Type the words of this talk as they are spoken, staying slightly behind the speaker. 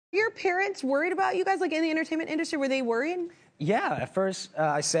Your parents worried about you guys, like in the entertainment industry? Were they worried? Yeah, at first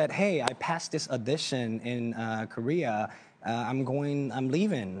I said, hey, I passed this audition in Korea. I'm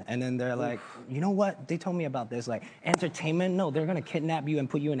leaving. And then they're like, you know what? They told me about this, like, entertainment? No, they're gonna kidnap you and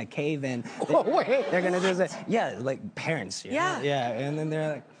put you in a cave and they're gonna do this. Yeah, like parents. Yeah. Yeah, and then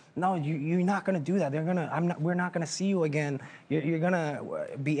they're like, no, you're not gonna do that. We're not gonna see you again. You're gonna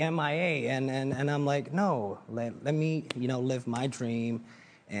be MIA. And I'm like, no, let me, live my dream.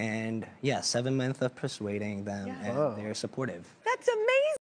 And yeah, 7 months of persuading them, and they're supportive. That's amazing.